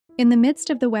In the midst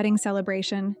of the wedding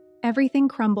celebration, everything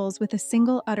crumbles with a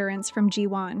single utterance from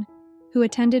Ji-won, who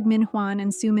attended Min-hwan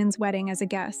and Soo-min's wedding as a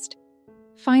guest.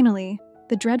 Finally,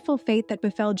 the dreadful fate that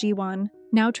befell Ji-won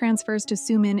now transfers to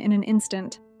Soo-min in an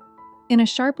instant. In a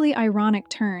sharply ironic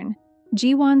turn,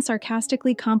 Ji-won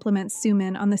sarcastically compliments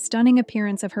Soo-min on the stunning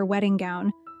appearance of her wedding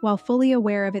gown while fully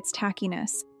aware of its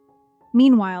tackiness.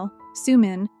 Meanwhile,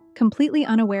 Soo-min, completely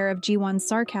unaware of Ji-won's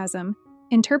sarcasm,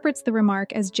 interprets the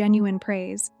remark as genuine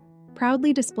praise,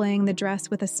 proudly displaying the dress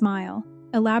with a smile,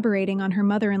 elaborating on her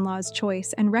mother-in-law's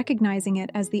choice and recognizing it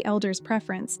as the elder's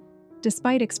preference,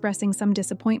 despite expressing some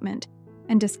disappointment,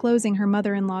 and disclosing her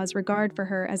mother-in-law's regard for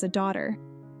her as a daughter.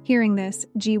 Hearing this,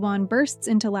 Ji-won bursts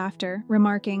into laughter,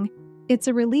 remarking, "It's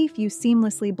a relief you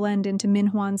seamlessly blend into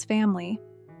Min-hwan's family,"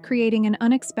 creating an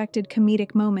unexpected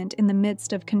comedic moment in the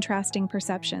midst of contrasting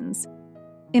perceptions.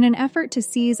 In an effort to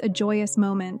seize a joyous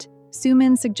moment,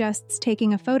 Soo-min suggests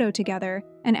taking a photo together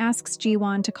and asks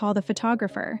Ji-won to call the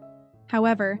photographer.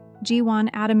 However, Ji-won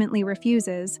adamantly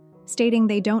refuses, stating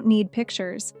they don't need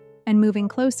pictures, and moving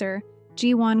closer,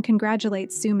 Ji-won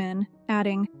congratulates Soo-min,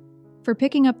 adding, "For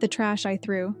picking up the trash I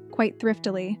threw, quite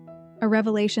thriftily," a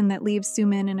revelation that leaves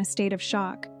Soo-min in a state of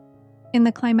shock. In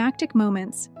the climactic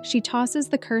moments, she tosses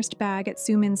the cursed bag at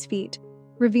Soo-min's feet,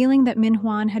 revealing that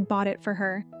Min-hwan had bought it for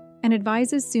her, and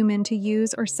advises Soo-min to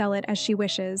use or sell it as she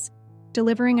wishes,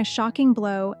 delivering a shocking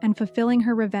blow and fulfilling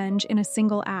her revenge in a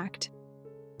single act.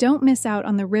 Don't miss out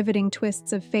on the riveting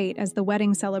twists of fate as the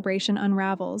wedding celebration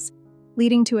unravels,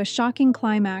 leading to a shocking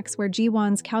climax where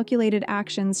Ji-won's calculated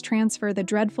actions transfer the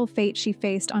dreadful fate she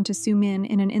faced onto Soo-min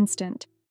in an instant.